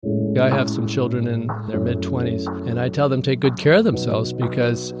I have some children in their mid-20s, and I tell them take good care of themselves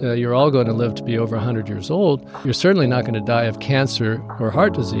because you're all going to live to be over 100 years old. You're certainly not going to die of cancer or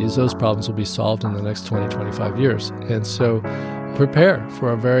heart disease. Those problems will be solved in the next 20, 25 years. And so prepare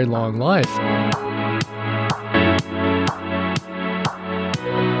for a very long life.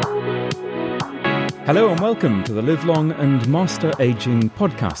 Hello and welcome to the Live Long and Master Aging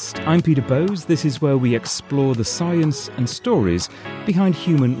podcast. I'm Peter Bowes. This is where we explore the science and stories behind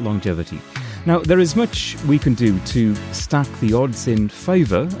human longevity. Now, there is much we can do to stack the odds in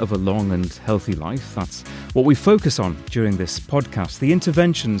favour of a long and healthy life. That's what we focus on during this podcast, the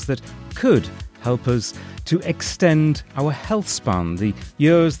interventions that could help us to extend our health span, the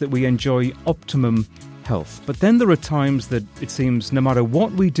years that we enjoy optimum health. But then there are times that it seems no matter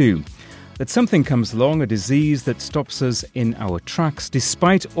what we do, that something comes along, a disease that stops us in our tracks,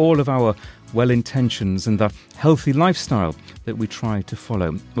 despite all of our well-intentions and that healthy lifestyle that we try to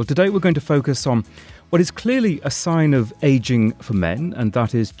follow. Well, today we're going to focus on what is clearly a sign of ageing for men, and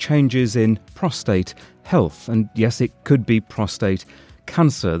that is changes in prostate health. And yes, it could be prostate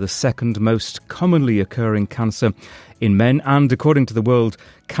cancer, the second most commonly occurring cancer in men, and according to the World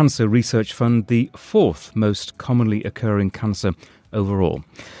Cancer Research Fund, the fourth most commonly occurring cancer overall.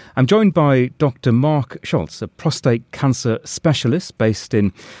 I'm joined by Dr. Mark Schultz, a prostate cancer specialist based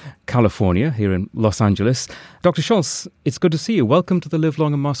in California, here in Los Angeles. Dr. Schultz, it's good to see you. Welcome to the Live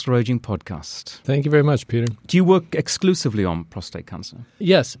Long and Master Aging podcast. Thank you very much, Peter. Do you work exclusively on prostate cancer?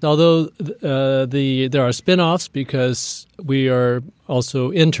 Yes, although there are spin-offs because we are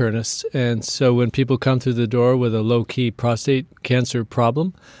also internists. And so when people come through the door with a low-key prostate cancer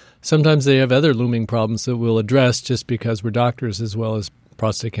problem, sometimes they have other looming problems that we'll address just because we're doctors as well as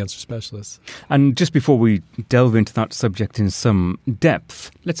prostate cancer specialists. And just before we delve into that subject in some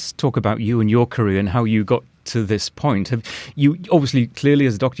depth, let's talk about you and your career and how you got to this point. Have you obviously, clearly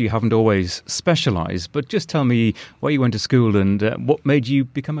as a doctor, you haven't always specialised, but just tell me where you went to school and what made you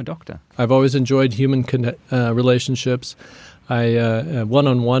become a doctor. I've always enjoyed human relationships. I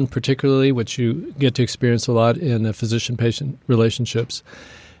one-on-one particularly, which you get to experience a lot in physician-patient relationships.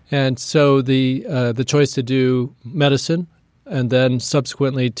 And so the choice to do medicine and then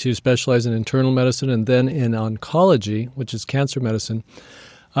subsequently to specialize in internal medicine and then in oncology, which is cancer medicine,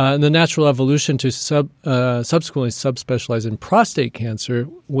 and the natural evolution to subsequently subspecialize in prostate cancer,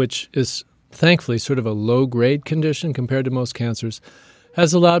 which is thankfully sort of a low-grade condition compared to most cancers,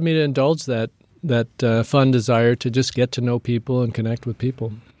 has allowed me to indulge that fun desire to just get to know people and connect with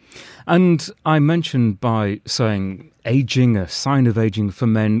people. And I mentioned by saying aging, a sign of aging for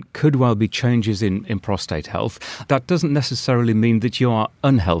men, could well be changes in prostate health. That doesn't necessarily mean that you are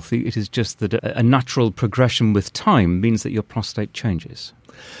unhealthy. It is just that a natural progression with time means that your prostate changes.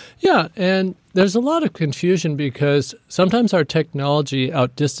 Yeah, and there's a lot of confusion because sometimes our technology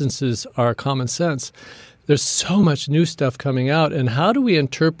outdistances our common sense. There's so much new stuff coming out, and how do we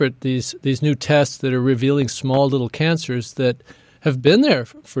interpret these new tests that are revealing small little cancers that have been there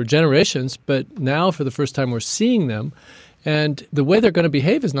for generations, but now for the first time we're seeing them. And the way they're going to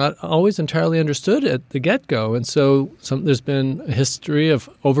behave is not always entirely understood at the get-go. And so there's been a history of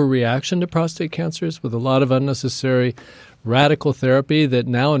overreaction to prostate cancers with a lot of unnecessary radical therapy that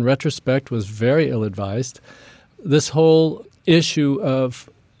now in retrospect was very ill-advised. This whole issue of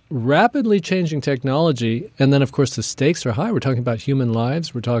rapidly changing technology, and then, of course, the stakes are high. We're talking about human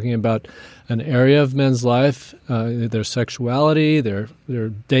lives. We're talking about an area of men's life, their sexuality, their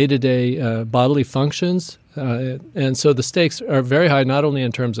day-to-day bodily functions. And so the stakes are very high, not only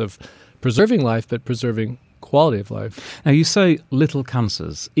in terms of preserving life, but preserving quality of life. Now, you say little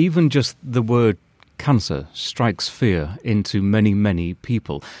cancers. Even just the word cancer strikes fear into many, many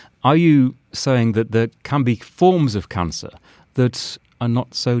people. Are you saying that there can be forms of cancer that are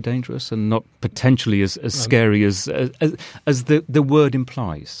not so dangerous and not potentially as scary as the word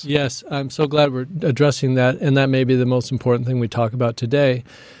implies? Yes, I'm so glad we're addressing that, and that may be the most important thing we talk about today.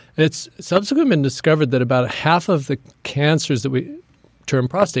 It's subsequently been discovered that about half of the cancers that we term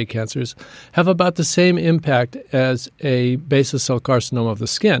prostate cancers have about the same impact as a basal cell carcinoma of the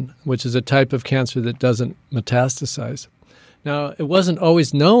skin, which is a type of cancer that doesn't metastasize. Now, it wasn't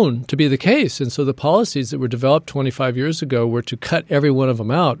always known to be the case, and so the policies that were developed 25 years ago were to cut every one of them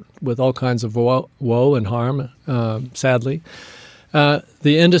out with all kinds of woe and harm, sadly. The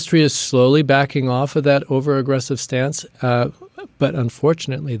industry is slowly backing off of that over-aggressive stance, but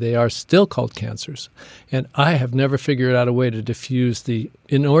unfortunately they are still called cancers. And I have never figured out a way to diffuse the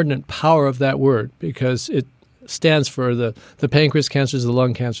inordinate power of that word because it stands for the pancreas cancers, the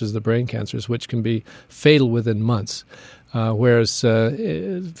lung cancers, the brain cancers, which can be fatal within months. Whereas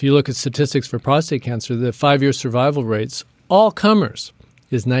if you look at statistics for prostate cancer, the 5-year survival rates, all comers,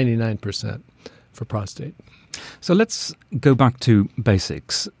 is 99% for prostate. So let's go back to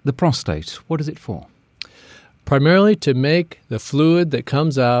basics. The prostate, what is it for? Primarily to make the fluid that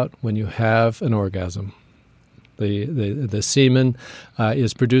comes out when you have an orgasm. The semen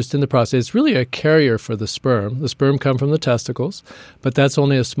is produced in the prostate. It's really a carrier for the sperm. The sperm come from the testicles, but that's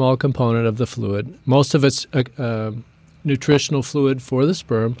only a small component of the fluid. Most of it's nutritional fluid for the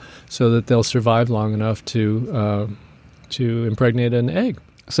sperm so that they'll survive long enough to impregnate an egg.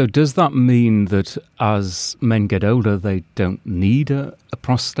 So does that mean that as men get older, they don't need a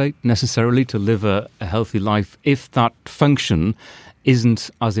prostate necessarily to live a healthy life if that function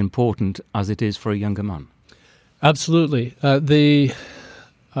isn't as important as it is for a younger man? Absolutely.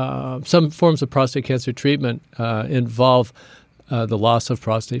 Some forms of prostate cancer treatment involve the loss of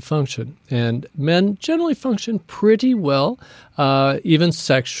prostate function. And men generally function pretty well, even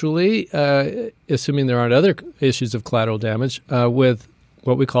sexually, assuming there aren't other issues of collateral damage, with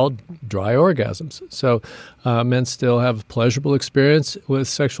what we call dry orgasms. So men still have pleasurable experience with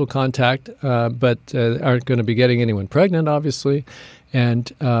sexual contact, but aren't going to be getting anyone pregnant, obviously, and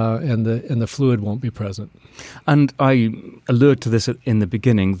the fluid won't be present. And I allude to this in the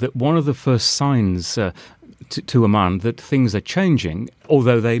beginning, that one of the first signs to a man that things are changing,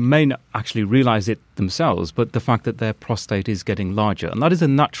 although they may not actually realize it themselves, but the fact that their prostate is getting larger. And that is a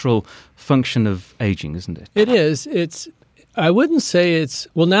natural function of aging, isn't it? It is. I wouldn't say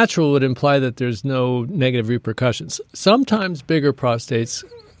natural would imply that there's no negative repercussions. Sometimes bigger prostates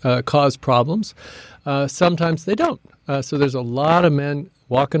cause problems. Sometimes they don't. So there's a lot of men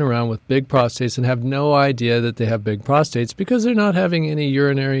walking around with big prostates and have no idea that they have big prostates because they're not having any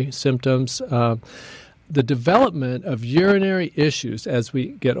urinary symptoms. The development of urinary issues as we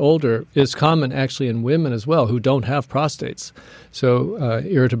get older is common actually in women as well who don't have prostates. So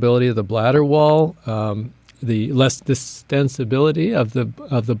irritability of the bladder wall, the less distensibility of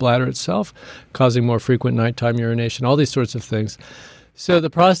the bladder itself, causing more frequent nighttime urination, all these sorts of things. So the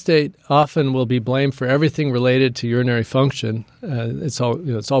prostate often will be blamed for everything related to urinary function. It's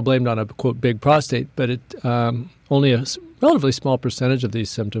all blamed on a quote big prostate, but only a relatively small percentage of these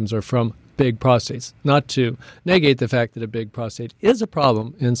symptoms are from big prostates. Not to negate the fact that a big prostate is a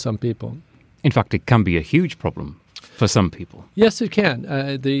problem in some people. In fact, it can be a huge problem for some people. Yes, it can.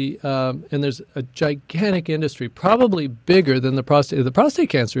 And there's a gigantic industry, probably bigger than the prostate. The prostate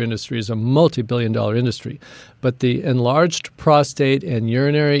cancer industry is a multi-billion-dollar industry, but the enlarged prostate and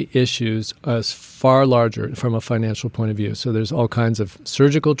urinary issues is far larger from a financial point of view. So there's all kinds of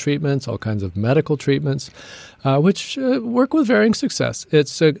surgical treatments, all kinds of medical treatments, which work with varying success.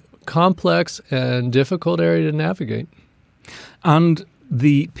 It's a complex and difficult area to navigate. And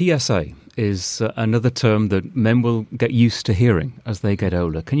the PSA is another term that men will get used to hearing as they get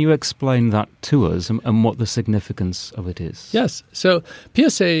older. Can you explain that to us and what the significance of it is? Yes. So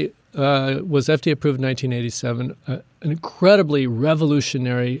PSA was FDA approved in 1987, an incredibly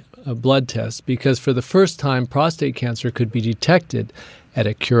revolutionary blood test because for the first time prostate cancer could be detected at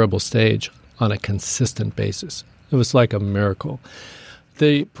a curable stage on a consistent basis. It was like a miracle.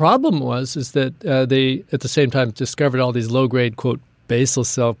 The problem is that they, at the same time, discovered all these low-grade, quote, basal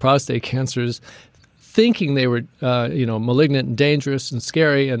cell prostate cancers, thinking they were, malignant and dangerous and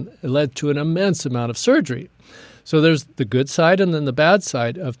scary, and it led to an immense amount of surgery. So there's the good side and then the bad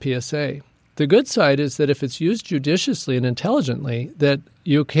side of PSA. The good side is that if it's used judiciously and intelligently, that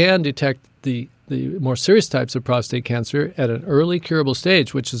you can detect the more serious types of prostate cancer at an early curable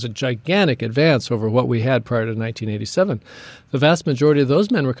stage, which is a gigantic advance over what we had prior to 1987. The vast majority of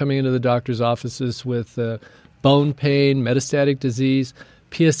those men were coming into the doctor's offices with bone pain, metastatic disease,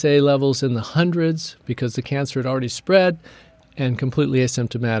 PSA levels in the hundreds because the cancer had already spread, and completely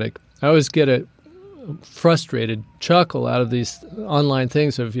asymptomatic. I always get a frustrated chuckle out of these online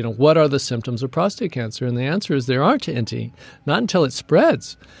things of, what are the symptoms of prostate cancer? And the answer is there aren't any, not until it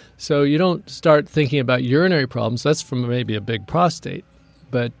spreads. So you don't start thinking about urinary problems. That's from maybe a big prostate.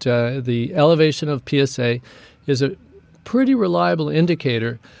 But the elevation of PSA is a pretty reliable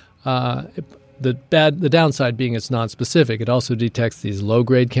indicator. The downside being it's nonspecific. It also detects these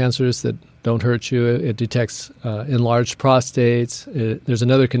low-grade cancers that don't hurt you. It detects enlarged prostates. There's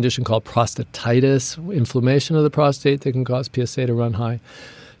another condition called prostatitis, inflammation of the prostate that can cause PSA to run high.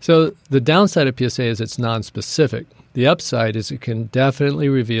 So the downside of PSA is it's nonspecific. The upside is it can definitely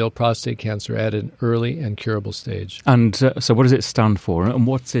reveal prostate cancer at an early and curable stage. And so what does it stand for, and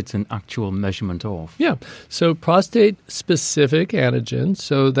what's it an actual measurement of? Yeah, so prostate-specific antigen,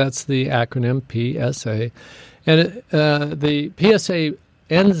 so that's the acronym PSA. And the PSA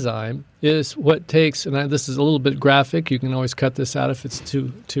enzyme is what takes, and this is a little bit graphic. You can always cut this out if it's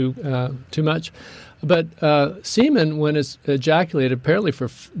too much. But semen, when it's ejaculated, apparently for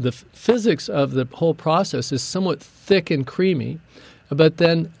the physics of the whole process is somewhat thick and creamy. But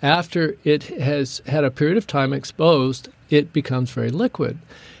then after it has had a period of time exposed, it becomes very liquid.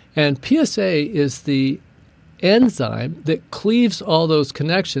 And PSA is the enzyme that cleaves all those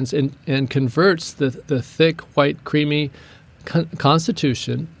connections and converts the thick, white, creamy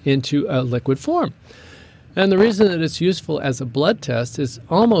constitution into a liquid form. And the reason that it's useful as a blood test is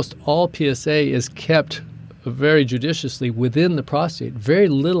almost all PSA is kept very judiciously within the prostate. Very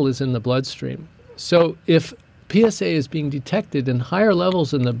little is in the bloodstream. So if PSA is being detected in higher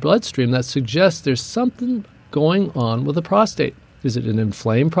levels in the bloodstream, that suggests there's something going on with the prostate. Is it an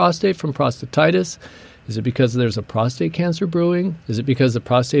inflamed prostate from prostatitis? Is it because there's a prostate cancer brewing? Is it because the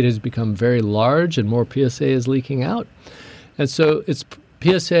prostate has become very large and more PSA is leaking out? And so it's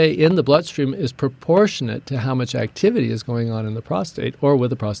PSA in the bloodstream is proportionate to how much activity is going on in the prostate or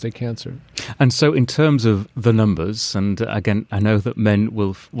with the prostate cancer. And so in terms of the numbers, and again, I know that men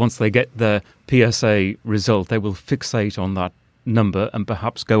will, once they get their PSA result, they will fixate on that number and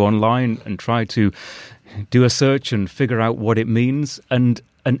perhaps go online and try to do a search and figure out what it means. And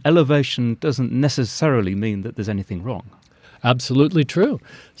an elevation doesn't necessarily mean that there's anything wrong. Absolutely true.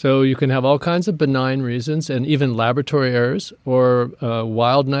 So you can have all kinds of benign reasons, and even laboratory errors or a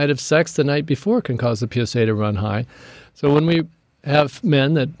wild night of sex the night before can cause the PSA to run high. So when we have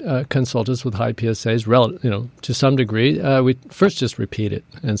men that consult us with high PSAs, to some degree, we first just repeat it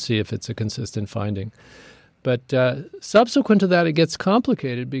and see if it's a consistent finding. But subsequent to that, it gets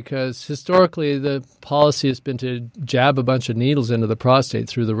complicated because historically the policy has been to jab a bunch of needles into the prostate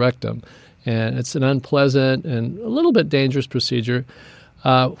through the rectum. And it's an unpleasant and a little bit dangerous procedure,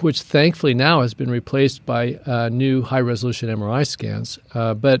 which thankfully now has been replaced by new high-resolution MRI scans.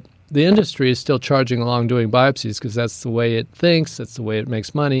 But the industry is still charging along doing biopsies because that's the way it thinks, that's the way it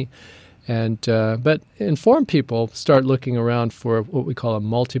makes money. But informed people start looking around for what we call a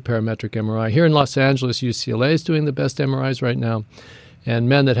multiparametric MRI. Here in Los Angeles, UCLA is doing the best MRIs right now. And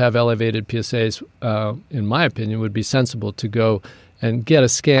men that have elevated PSAs, in my opinion, would be sensible to go and get a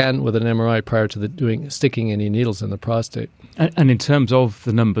scan with an MRI prior to sticking any needles in the prostate. And in terms of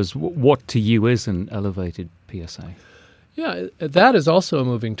the numbers, what to you is an elevated PSA? Yeah, that is also a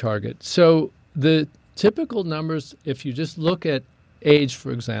moving target. So the typical numbers, if you just look at age,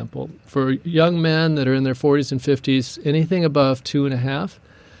 for example, for young men that are in their 40s and 50s, anything above 2.5.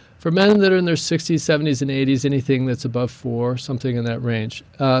 For men that are in their 60s, 70s, and 80s, anything that's above 4, something in that range.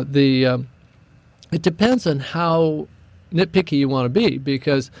 It depends on how nitpicky you want to be,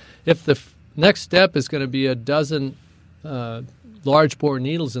 because if the next step is going to be a dozen large bore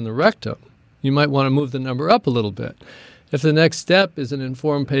needles in the rectum, you might want to move the number up a little bit. If the next step is an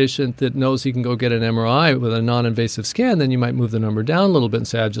informed patient that knows he can go get an MRI with a non-invasive scan, then you might move the number down a little bit and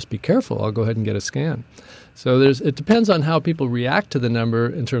say, just be careful, I'll go ahead and get a scan. So it depends on how people react to the number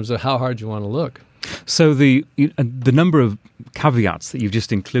in terms of how hard you want to look. So the number of caveats that you've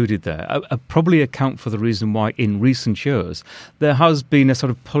just included there probably account for the reason why in recent years there has been a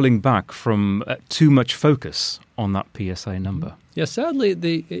sort of pulling back from too much focus on that PSA number. Yeah, sadly,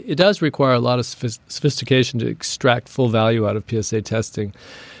 it does require a lot of sophistication to extract full value out of PSA testing.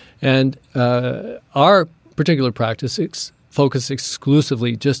 And our particular practice focus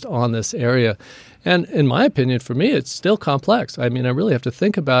exclusively just on this area. And in my opinion, for me, it's still complex. I mean, I really have to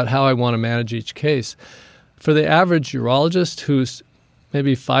think about how I want to manage each case. For the average urologist who's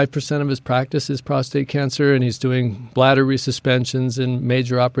maybe 5% of his practice is prostate cancer, and he's doing bladder resuspensions and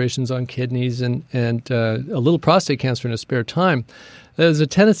major operations on kidneys and a little prostate cancer in his spare time, there's a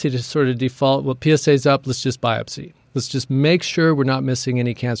tendency to sort of default, well, PSA's up, let's just biopsy. Let's just make sure we're not missing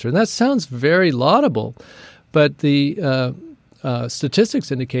any cancer. And that sounds very laudable, but the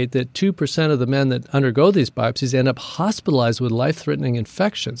statistics indicate that 2% of the men that undergo these biopsies end up hospitalized with life-threatening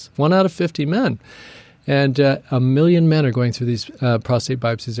infections, 1 out of 50 men. And 1 million men are going through these prostate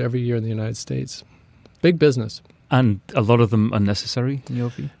biopsies every year in the United States. Big business. And a lot of them unnecessary, in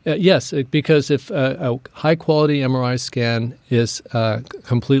your view? Yes, because if a high-quality MRI scan is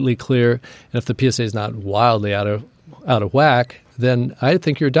completely clear, and if the PSA is not wildly out of whack, then I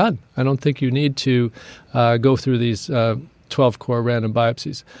think you're done. I don't think you need to go through these 12-core random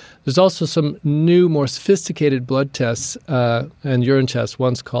biopsies. There's also some new, more sophisticated blood tests and urine tests.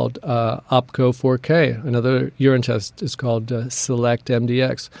 One's called OPCO-4K. Another urine test is called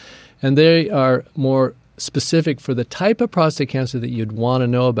SELECT-MDX. And they are more specific for the type of prostate cancer that you'd want to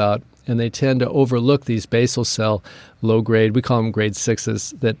know about, and they tend to overlook these basal cell low-grade, we call them grade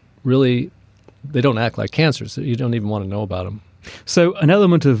 6s, that really, they don't act like cancers. So you don't even want to know about them. So an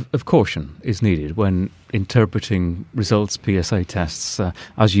element of caution is needed when interpreting results, PSA tests,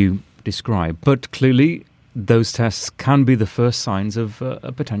 as you describe. But clearly, those tests can be the first signs of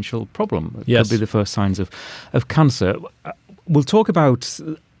a potential problem. It Yes. could be the first signs of cancer. We'll talk about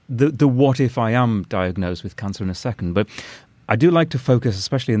the what if I am diagnosed with cancer in a second, but I do like to focus,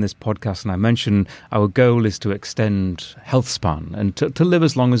 especially in this podcast, and I mentioned our goal is to extend health span and to live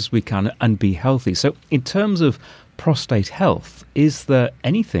as long as we can and be healthy. So in terms of prostate health, is there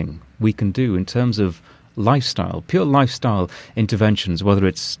anything we can do in terms of lifestyle, pure lifestyle interventions, whether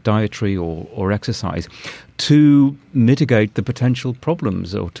it's dietary or exercise, to mitigate the potential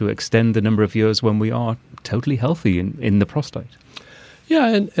problems or to extend the number of years when we are totally healthy in the prostate? Yeah,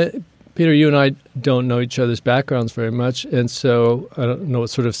 and Peter, you and I don't know each other's backgrounds very much, and so I don't know what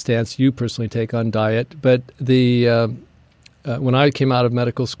sort of stance you personally take on diet. But when I came out of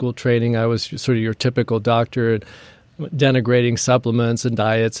medical school training, I was sort of your typical doctor, denigrating supplements and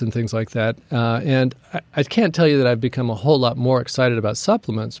diets and things like that. And I can't tell you that I've become a whole lot more excited about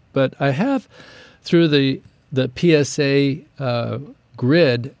supplements, but I have, through the PSA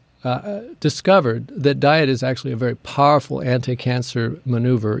grid, discovered that diet is actually a very powerful anti-cancer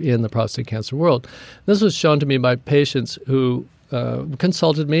maneuver in the prostate cancer world. This was shown to me by patients who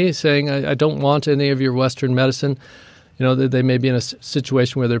consulted me saying, I don't want any of your Western medicine. You know, they may be in a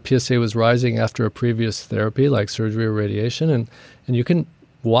situation where their PSA was rising after a previous therapy like surgery or radiation, and you can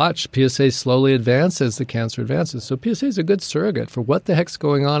watch PSA slowly advance as the cancer advances. So PSA is a good surrogate for what the heck's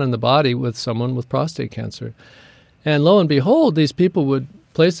going on in the body with someone with prostate cancer. And lo and behold, these people would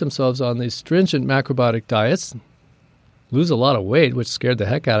place themselves on these stringent macrobiotic diets, lose a lot of weight, which scared the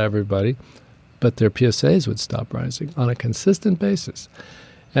heck out of everybody, but their PSAs would stop rising on a consistent basis.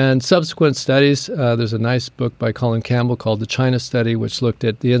 And subsequent studies, there's a nice book by Colin Campbell called The China Study, which looked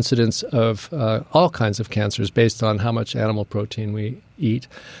at the incidence of all kinds of cancers based on how much animal protein we eat,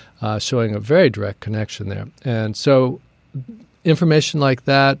 showing a very direct connection there. And so information like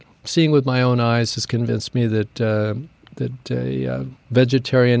that, seeing with my own eyes, has convinced me that a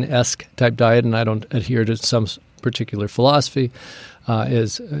vegetarian-esque type diet, and I don't adhere to some particular philosophy,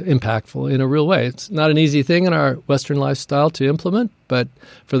 is impactful in a real way. It's not an easy thing in our Western lifestyle to implement, but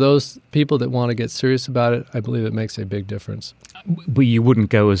for those people that want to get serious about it, I believe it makes a big difference. But you wouldn't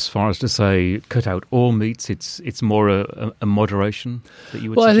go as far as to say cut out all meats. It's more a moderation that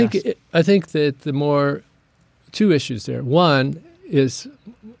you would suggest? Well, I think that the more two issues there. One is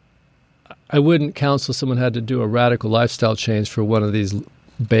I wouldn't counsel someone had to do a radical lifestyle change for one of these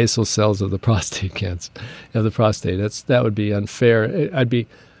basal cells of the prostate cancer, of the prostate. That would be unfair. I'd be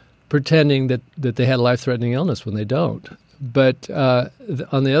pretending that they had a life-threatening illness when they don't. But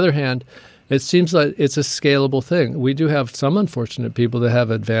on the other hand, it seems like it's a scalable thing. We do have some unfortunate people that have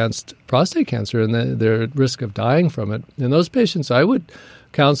advanced prostate cancer, and they're at risk of dying from it. In those patients, I would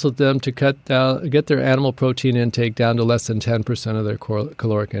counsel them to get their animal protein intake down to less than 10% of their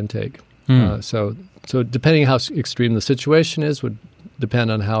caloric intake. So depending how extreme the situation is, would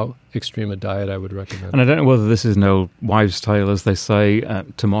depend on how extreme a diet I would recommend. And I don't know whether this is no wives' tale, as they say,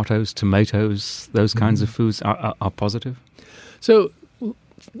 tomatoes, those kinds of foods are positive? So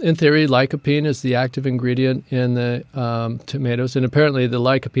in theory, lycopene is the active ingredient in the tomatoes, and apparently the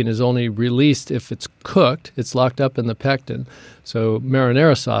lycopene is only released if it's cooked. It's locked up in the pectin. So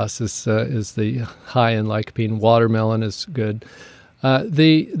marinara sauce is the high in lycopene. Watermelon is good.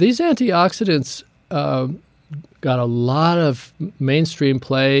 These antioxidants got a lot of mainstream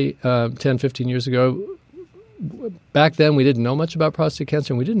play 10, 15 years ago. Back then, we didn't know much about prostate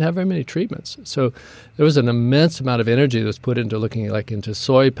cancer, and we didn't have very many treatments. So there was an immense amount of energy that was put into looking into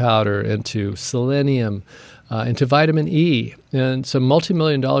soy powder, into selenium, into vitamin E. And some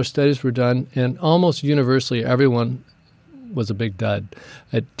multi-million-dollar studies were done, and almost universally everyone was a big dud.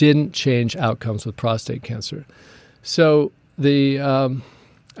 It didn't change outcomes with prostate cancer. So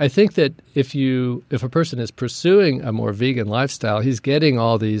I think that if a person is pursuing a more vegan lifestyle, he's getting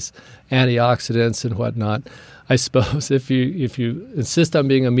all these antioxidants and whatnot. I suppose if you insist on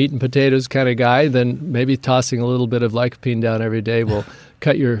being a meat and potatoes kind of guy, then maybe tossing a little bit of lycopene down every day will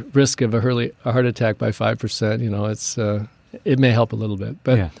cut your risk of a heart attack by 5%. You know, it may help a little bit,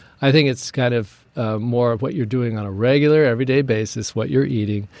 but yeah. I think it's kind of more of what you're doing on a regular, everyday basis. What you're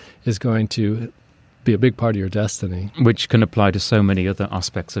eating is going to be a big part of your destiny. Which can apply to so many other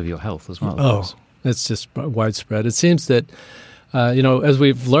aspects of your health as well. Oh, it's just widespread. It seems that, as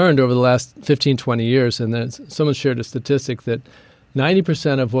we've learned over the last 15, 20 years, and then someone shared a statistic that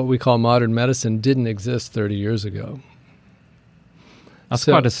 90% of what we call modern medicine didn't exist 30 years ago. That's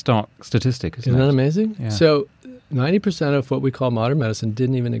quite a stark statistic, isn't it? Isn't that amazing? Yeah. So 90% of what we call modern medicine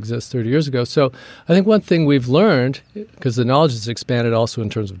didn't even exist 30 years ago. So I think one thing we've learned, because the knowledge has expanded also in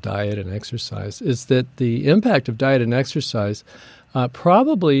terms of diet and exercise, is that the impact of diet and exercise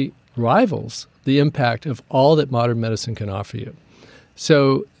probably rivals the impact of all that modern medicine can offer you.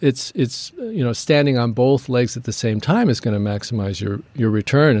 So it's standing on both legs at the same time is going to maximize your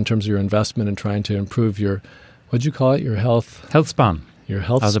return in terms of your investment in trying to improve your, what'd you call it, your health span. Your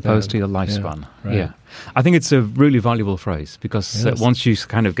health as span. Opposed to your lifespan. Yeah, right. Yeah. I think it's a really valuable phrase because Yes. once you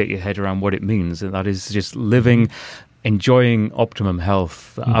kind of get your head around what it means, that is just living, enjoying optimum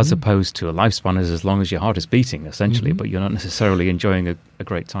health as opposed to a lifespan is as long as your heart is beating, essentially, but you're not necessarily enjoying a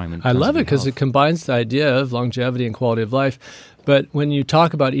great time. I love it because it combines the idea of longevity and quality of life. But when you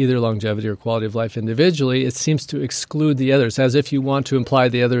talk about either longevity or quality of life individually, it seems to exclude the others, as if you want to imply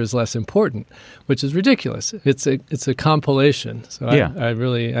the other is less important, which is ridiculous. It's a compilation. So I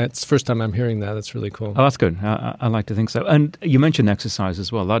really, it's the first time I'm hearing that. That's really cool. Oh, that's good. I like to think so. And you mentioned exercise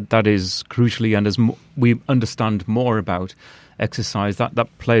as well. That is crucially, and as we understand more about exercise, that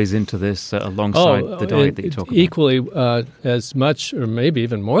plays into this alongside the diet that you talk about. Equally as much, or maybe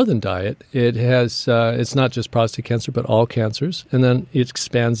even more than diet, it has. It's not just prostate cancer, but all cancers, and then it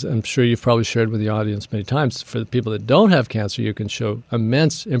expands. I'm sure you've probably shared with the audience many times. For the people that don't have cancer, you can show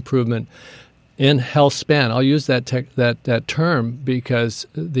immense improvement in health span. I'll use that term because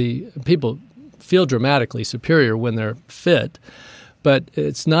the people feel dramatically superior when they're fit, but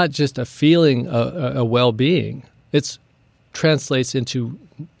it's not just a feeling, a well-being. It's translates into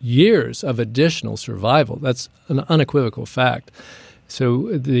years of additional survival. That's an unequivocal fact.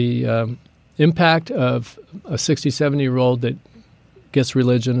 So the impact of a 60, 70-year-old that gets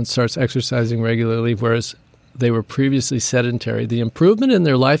religion and starts exercising regularly, whereas they were previously sedentary, the improvement in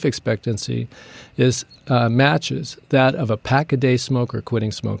their life expectancy is matches that of a pack-a-day smoker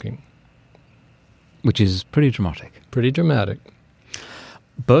quitting smoking. Which is pretty dramatic. Pretty dramatic.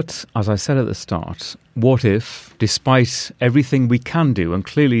 But, as I said at the start, what if, despite everything we can do, and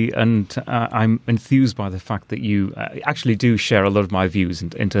clearly, I'm enthused by the fact that you actually do share a lot of my views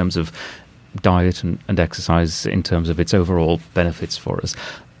in terms of diet and exercise, in terms of its overall benefits for us,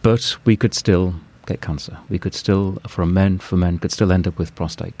 but we could still get cancer. We could still, for men, could still end up with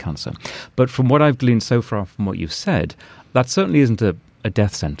prostate cancer. But from what I've gleaned so far from what you've said, that certainly isn't a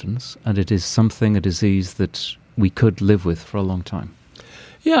death sentence, and it is a disease that we could live with for a long time.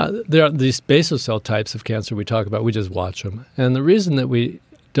 Yeah, there are these basal cell types of cancer we talk about. We just watch them. And the reason that we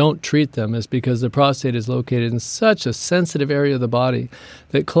don't treat them is because the prostate is located in such a sensitive area of the body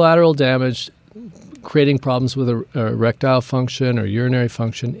that collateral damage, creating problems with erectile function or urinary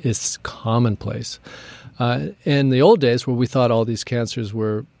function, is commonplace. In the old days, where we thought all these cancers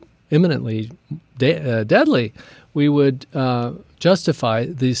were imminently deadly, we would justify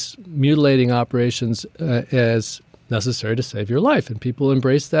these mutilating operations as necessary to save your life, and people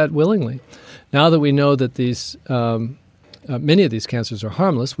embrace that willingly. Now that we know that these many of these cancers are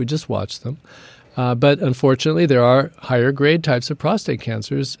harmless, we just watch them. But unfortunately, there are higher grade types of prostate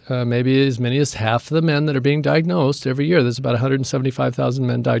cancers, maybe as many as half the men that are being diagnosed every year. There's about 175,000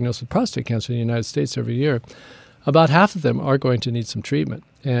 men diagnosed with prostate cancer in the United States every year. About half of them are going to need some treatment.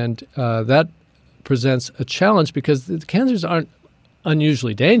 And that presents a challenge because the cancers aren't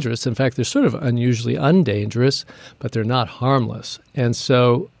unusually dangerous. In fact, they're sort of unusually undangerous, but they're not harmless. And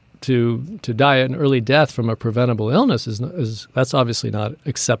so to die an early death from a preventable illness is that's obviously not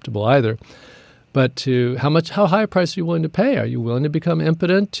acceptable either. But how high a price are you willing to pay? Are you willing to become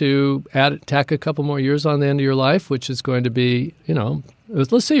impotent to tack a couple more years on the end of your life, which is going to be,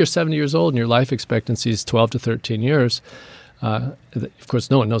 let's say you're 70 years old and your life expectancy is 12 to 13 years. Of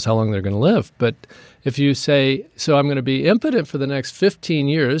course, no one knows how long they're going to live. But if you say, so I'm going to be impotent for the next 15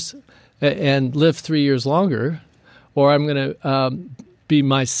 years and live 3 years longer, or I'm going to be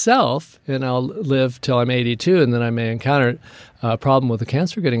myself and I'll live till I'm 82 and then I may encounter a problem with the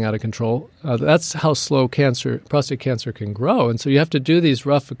cancer getting out of control, that's how slow prostate cancer can grow. And so you have to do these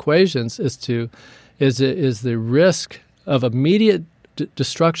rough equations as to is the risk of immediate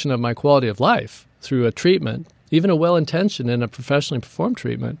destruction of my quality of life through a treatment, even a well-intentioned and a professionally performed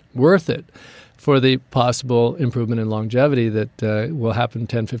treatment, worth it for the possible improvement in longevity that will happen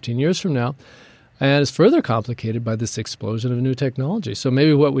 10, 15 years from now. And it's further complicated by this explosion of new technology. So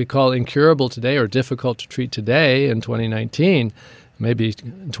maybe what we call incurable today or difficult to treat today in 2019, maybe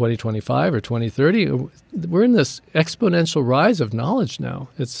in 2025 or 2030, we're in this exponential rise of knowledge now.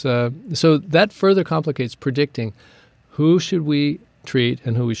 It's so that further complicates predicting who should we treat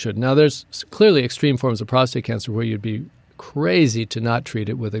and who we should. Now, there's clearly extreme forms of prostate cancer where you'd be crazy to not treat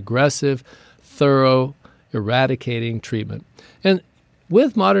it with aggressive, thorough, eradicating treatment. And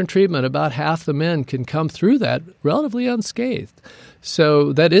with modern treatment, about half the men can come through that relatively unscathed.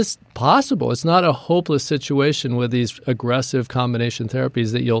 So that is possible. It's not a hopeless situation with these aggressive combination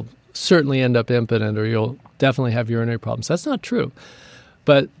therapies that you'll certainly end up impotent or you'll definitely have urinary problems. That's not true.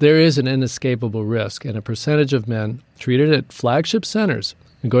 But there is an inescapable risk, and a percentage of men treated at flagship centers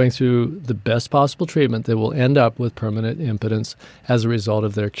and going through the best possible treatment that will end up with permanent impotence as a result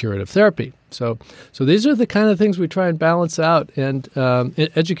of their curative therapy. So these are the kind of things we try and balance out and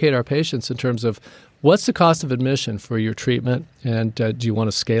educate our patients in terms of what's the cost of admission for your treatment, and do you want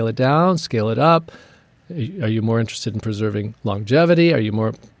to scale it down, scale it up? Are you more interested in preserving longevity? Are you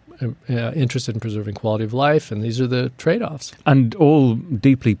more interested in preserving quality of life? And these are the trade-offs. And all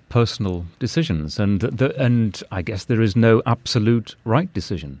deeply personal decisions. And I guess there is no absolute right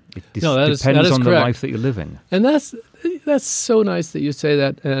decision. It depends on the life that you're living. And that's so nice that you say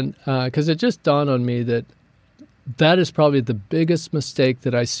that, and because it just dawned on me that is probably the biggest mistake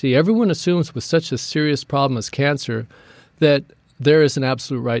that I see. Everyone assumes with such a serious problem as cancer that there is an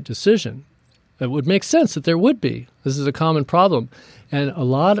absolute right decision. It would make sense that there would be. This is a common problem. And a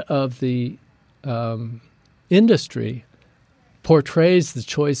lot of the industry portrays the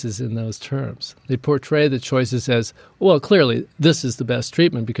choices in those terms. They portray the choices as, well, clearly this is the best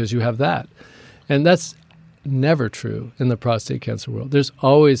treatment because you have that. And that's never true in the prostate cancer world. There's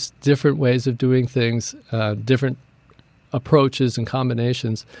always different ways of doing things, different approaches and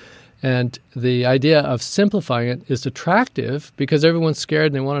combinations. And the idea of simplifying it is attractive because everyone's scared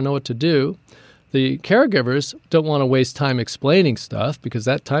and they want to know what to do. The caregivers don't want to waste time explaining stuff because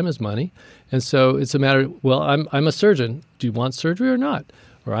that time is money. And so it's a matter of, well, I'm a surgeon. Do you want surgery or not?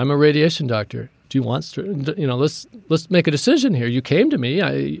 Or I'm a radiation doctor. Do you want, let's make a decision here. You came to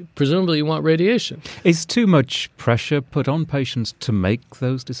me. Presumably you want radiation. Is too much pressure put on patients to make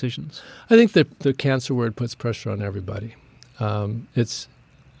those decisions? I think that the cancer word puts pressure on everybody. It's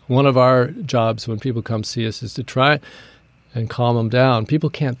one of our jobs when people come see us is to try and calm them down. People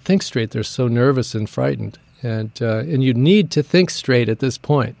can't think straight. They're so nervous and frightened. And you need to think straight at this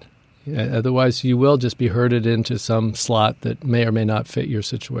point. Otherwise, you will just be herded into some slot that may or may not fit your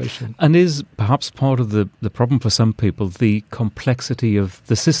situation. And is perhaps part of the problem for some people the complexity of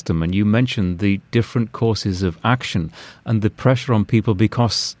the system? And you mentioned the different courses of action and the pressure on people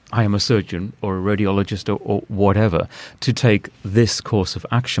because I am a surgeon or a radiologist or whatever to take this course of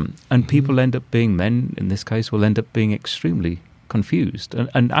action. And people end up being, men in this case, will end up being extremely confused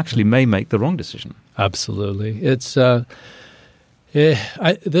and actually may make the wrong decision. Absolutely. It's...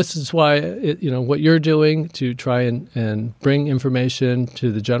 this is why, what you're doing to try and bring information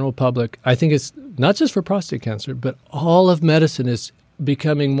to the general public, I think it's not just for prostate cancer, but all of medicine is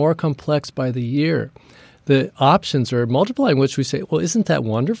becoming more complex by the year. The options are multiplying, which we say, well, isn't that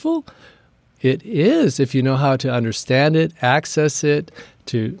wonderful? It is if you know how to understand it, access it,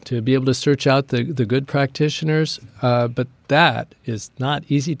 to be able to search out the good practitioners. But that is not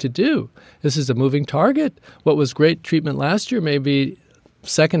easy to do. This is a moving target. What was great treatment last year may be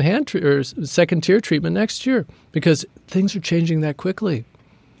second-tier treatment next year because things are changing that quickly.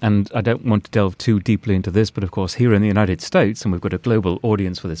 And I don't want to delve too deeply into this, but of course here in the United States, and we've got a global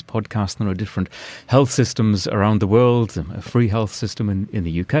audience for this podcast, there are different health systems around the world, a free health system in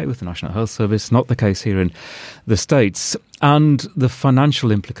the UK with the National Health Service, not the case here in the States. And the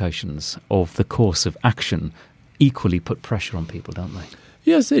financial implications of the course of action equally put pressure on people, don't they?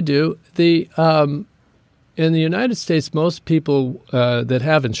 Yes, they do. In the United States, most people that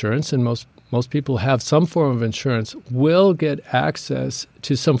have insurance, and most people have some form of insurance, will get access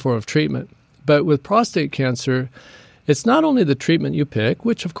to some form of treatment. But with prostate cancer, it's not only the treatment you pick,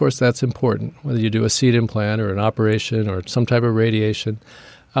 which of course that's important, whether you do a seed implant or an operation or some type of radiation,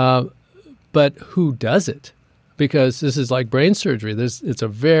 but who does it? Because this is like brain surgery. It's a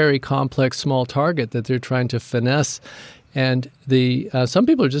very complex, small target that they're trying to finesse, and some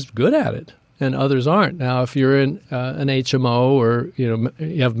people are just good at it, and others aren't. Now, if you're in an HMO or you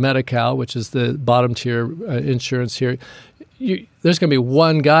have Medi-Cal, which is the bottom tier insurance here, there's going to be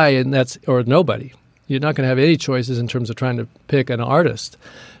one guy, and or nobody. You're not going to have any choices in terms of trying to pick an artist,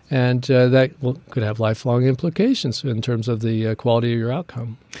 and that could have lifelong implications in terms of the quality of your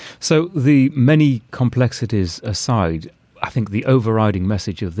outcome. So the many complexities aside, I think the overriding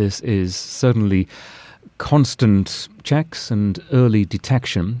message of this is certainly constant checks and early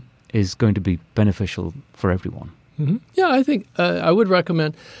detection is going to be beneficial for everyone. Mm-hmm. Yeah, I think I would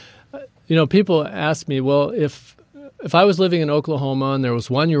recommend, people ask me, well, if I was living in Oklahoma and there was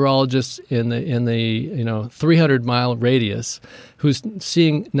one urologist in the 300-mile radius who's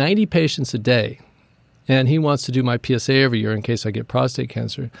seeing 90 patients a day, and he wants to do my PSA every year in case I get prostate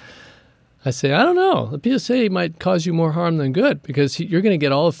cancer, I say, I don't know. The PSA might cause you more harm than good because you're going to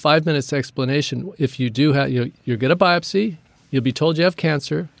get all of 5 minutes explanation. If you do have, you'll get a biopsy, you'll be told you have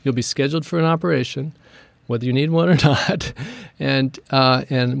cancer, you'll be scheduled for an operation, whether you need one or not. And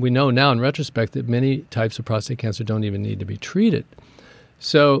we know now in retrospect that many types of prostate cancer don't even need to be treated.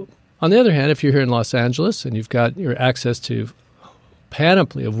 So on the other hand, if you're here in Los Angeles and you've got your access to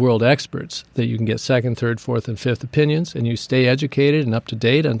panoply of world experts that you can get second, third, fourth, and fifth opinions, and you stay educated and up to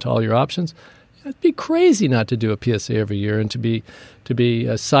date on all your options, it'd be crazy not to do a PSA every year and to be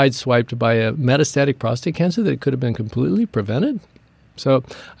sideswiped by a metastatic prostate cancer that could have been completely prevented. So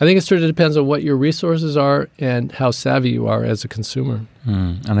I think it sort of depends on what your resources are and how savvy you are as a consumer.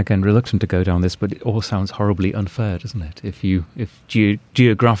 And again, reluctant to go down this, but it all sounds horribly unfair, doesn't it? If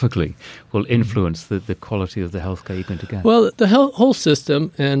geographically will influence the quality of the healthcare you're going to get. Well, the whole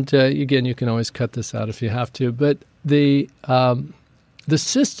system, and again, you can always cut this out if you have to, but the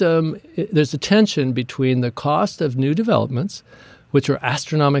system, there's a tension between the cost of new developments, which are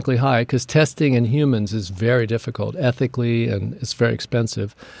astronomically high because testing in humans is very difficult ethically and it's very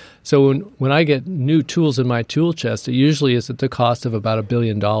expensive. So when I get new tools in my tool chest, it usually is at the cost of about $1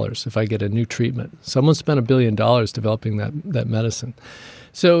 billion if I get a new treatment. Someone spent $1 billion developing that medicine.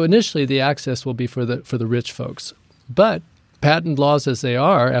 So initially the access will be for the rich folks. But patent laws as they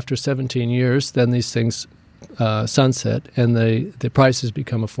are, after 17 years, then these things sunset and the prices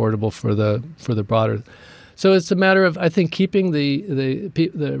become affordable for the broader. So it's a matter of, I think, keeping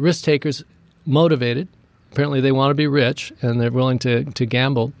the risk takers motivated. Apparently, they want to be rich and they're willing to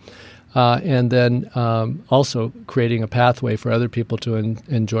gamble, and then also creating a pathway for other people to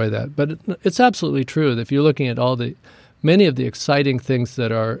enjoy that. But it's absolutely true that if you're looking at many of the exciting things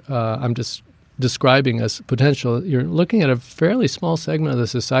that are I'm just describing as potential, you're looking at a fairly small segment of the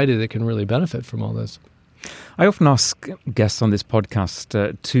society that can really benefit from all this. I often ask guests on this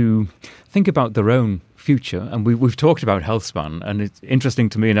podcast to think about their own future, and we've talked about health span, and it's interesting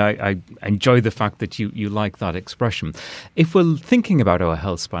to me, and I enjoy the fact that you like that expression. If we're thinking about our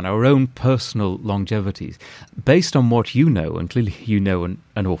health span, our own personal longevity, based on what you know, and clearly you know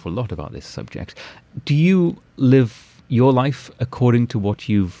an awful lot about this subject, do you live your life according to what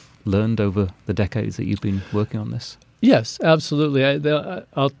you've learned over the decades that you've been working on this? Yes, absolutely.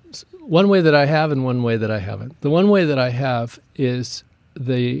 One way that I have and one way that I haven't. The one way that I have is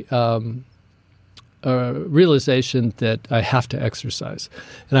the realization that I have to exercise.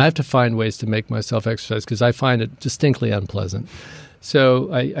 And I have to find ways to make myself exercise because I find it distinctly unpleasant.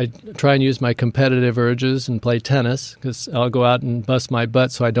 So I try and use my competitive urges and play tennis because I'll go out and bust my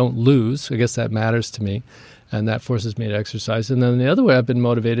butt so I don't lose. I guess that matters to me, and that forces me to exercise. And then the other way I've been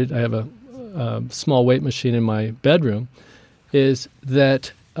motivated, I have a small weight machine in my bedroom, is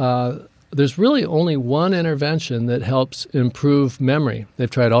that there's really only one intervention that helps improve memory. They've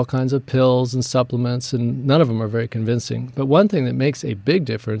tried all kinds of pills and supplements, and none of them are very convincing. But one thing that makes a big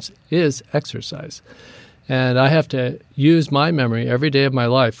difference is exercise. And I have to use my memory every day of my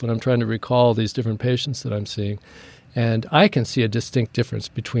life when I'm trying to recall these different patients that I'm seeing. And I can see a distinct difference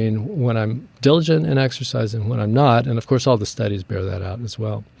between when I'm diligent in exercise and when I'm not. And, of course, all the studies bear that out as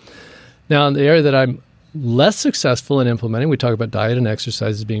well. Now, in the area that I'm less successful in implementing, we talk about diet and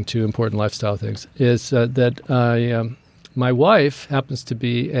exercise as being two important lifestyle things, is that my wife happens to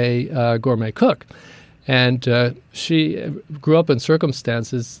be a gourmet cook. And she grew up in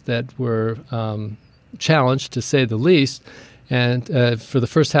circumstances that were challenged, to say the least. And for the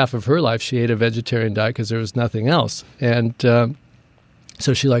first half of her life, she ate a vegetarian diet because there was nothing else. And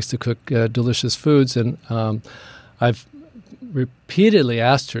so she likes to cook delicious foods. And I've repeatedly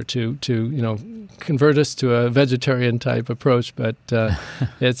asked her to convert us to a vegetarian type approach, but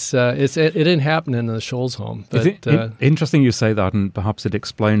it didn't happen in the Scholes home. But interesting you say that, and perhaps it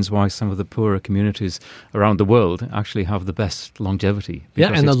explains why some of the poorer communities around the world actually have the best longevity.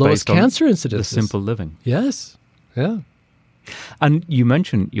 Yeah, and the lowest cancer incidences. The simple living. Yes. Yeah. And you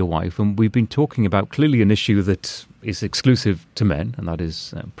mentioned your wife, and we've been talking about clearly an issue that is exclusive to men, and that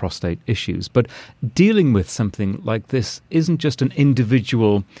is prostate issues. But dealing with something like this isn't just an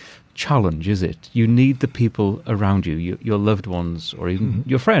individual challenge, is it? You need the people around you, your loved ones, or even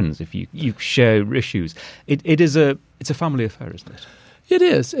your friends, if you share issues. It's a family affair, isn't it? It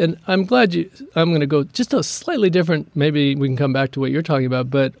is, and I'm glad I'm going to go just a slightly different, maybe we can come back to what you're talking about,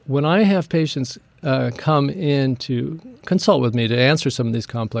 but when I have patients come in to consult with me to answer some of these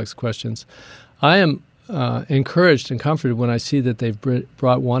complex questions, I am encouraged and comforted when I see that they've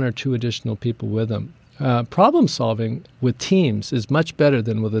brought one or two additional people with them. Problem solving with teams is much better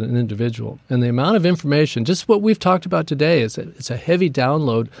than with an individual. And the amount of information, just what we've talked about today, it's a heavy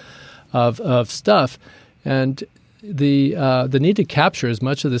download of stuff. And the need to capture as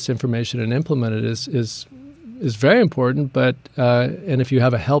much of this information and implement it is very important. But and if you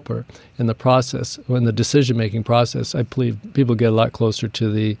have a helper in the process, in the decision-making process, I believe people get a lot closer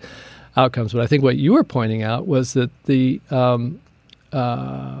to the outcomes. But I think what you were pointing out was that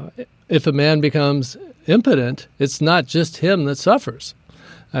if a man becomes impotent, it's not just him that suffers.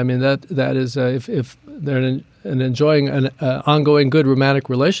 I mean, that is if they're enjoying an ongoing good romantic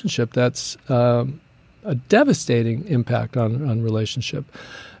relationship, that's a devastating impact on relationship.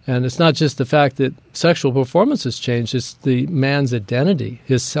 And it's not just the fact that sexual performance has changed, it's the man's identity.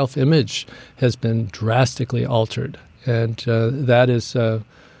 His self-image has been drastically altered. And that is...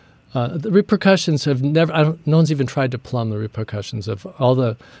 the repercussions have never... no one's even tried to plumb the repercussions of all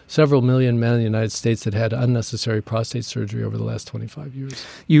the several million men in the United States that had unnecessary prostate surgery over the last 25 years.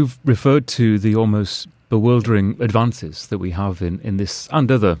 You've referred to the almost bewildering advances that we have in this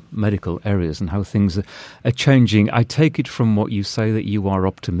and other medical areas and how things are changing. I take it from what you say that you are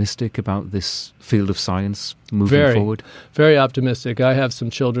optimistic about this field of science moving forward? Very optimistic. I have some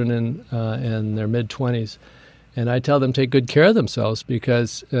children in their mid-20s. And I tell them take good care of themselves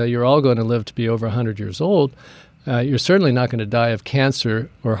because you're all going to live to be over 100 years old. You're certainly not going to die of cancer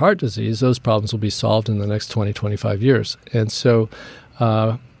or heart disease. Those problems will be solved in the next 20, 25 years. And so,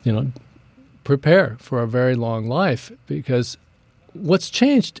 prepare for a very long life because what's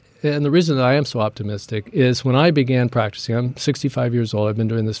changed, and the reason that I am so optimistic, is when I began practicing, I'm 65 years old. I've been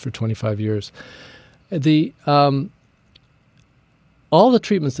doing this for 25 years. All the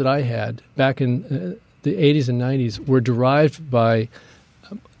treatments that I had back in... the 80s and 90s were derived by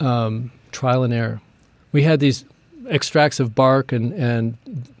trial and error. We had these extracts of bark and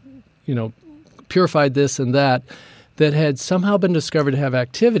purified this and that had somehow been discovered to have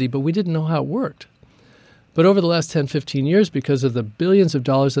activity, but we didn't know how it worked. But over the last 10, 15 years, because of the billions of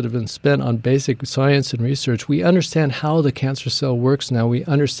dollars that have been spent on basic science and research, we understand how the cancer cell works now. We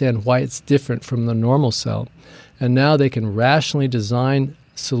understand why it's different from the normal cell. And now they can rationally design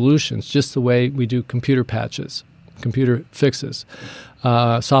solutions, just the way we do computer patches, computer fixes,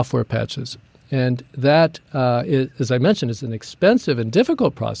 software patches. And that, as I mentioned, is an expensive and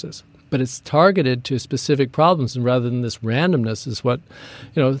difficult process, but it's targeted to specific problems. And rather than this randomness is what,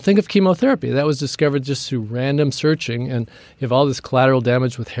 think of chemotherapy. That was discovered just through random searching. And you have all this collateral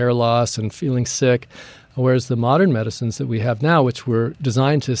damage with hair loss and feeling sick. Whereas the modern medicines that we have now, which were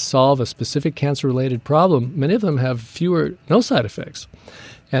designed to solve a specific cancer-related problem, many of them have no side effects.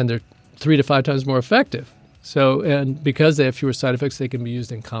 And they're 3 to 5 times more effective. So, and because they have fewer side effects, they can be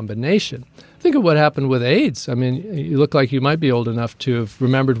used in combination. Think of what happened with AIDS. I mean, you look like you might be old enough to have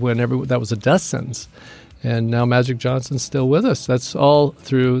remembered when that was a death sentence. And now Magic Johnson's still with us. That's all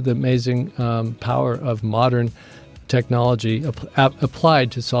through the amazing power of modern technology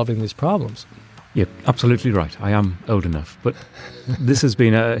applied to solving these problems. You're absolutely right. I am old enough. But this has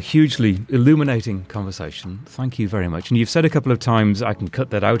been a hugely illuminating conversation. Thank you very much. And you've said a couple of times, I can cut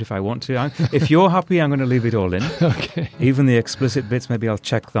that out if I want to. If you're happy, I'm going to leave it all in. Okay. Even the explicit bits, maybe I'll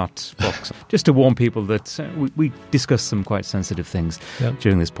check that box. Just to warn people that we discuss some quite sensitive things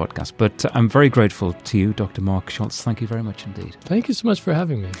during this podcast. But I'm very grateful to you, Dr. Mark Schultz. Thank you very much indeed. Thank you so much for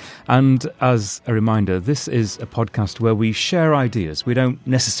having me. And as a reminder, this is a podcast where we share ideas. We don't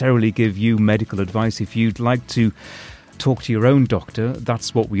necessarily give you medical advice. If you'd like to talk to your own doctor,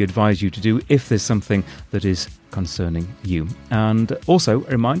 that's what we advise you to do if there's something that is concerning you. And also a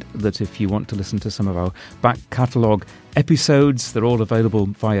reminder that if you want to listen to some of our back catalogue episodes, they're all available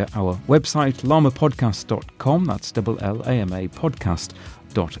via our website, lamapodcast.com, that's LLAMA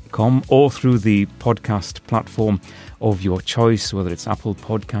podcast.com, or through the podcast platform of your choice, whether it's Apple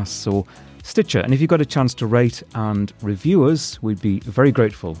Podcasts or Stitcher. And if you've got a chance to rate and review us, we'd be very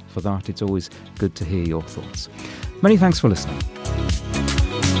grateful for that. It's always good to hear your thoughts. Many thanks for listening.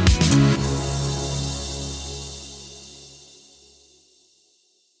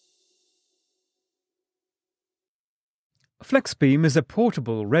 FlexBeam is a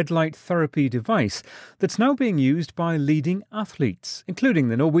portable red light therapy device that's now being used by leading athletes, including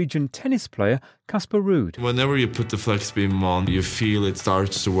the Norwegian tennis player Casper Ruud. Whenever you put the FlexBeam on, you feel it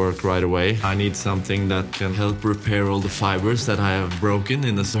starts to work right away. I need something that can help repair all the fibers that I have broken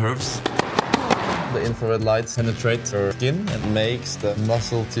in the nerves. The infrared lights penetrate your skin and makes the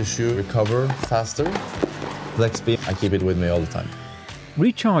muscle tissue recover faster. FlexBeam, I keep it with me all the time.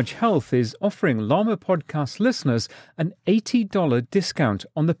 Recharge Health is offering Llama Podcast listeners an $80 discount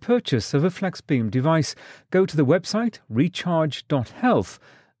on the purchase of a FlexBeam device. Go to the website recharge.health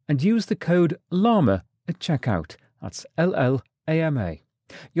and use the code LLAMA at checkout. That's LLAMA.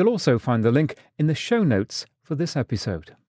 You'll also find the link in the show notes for this episode.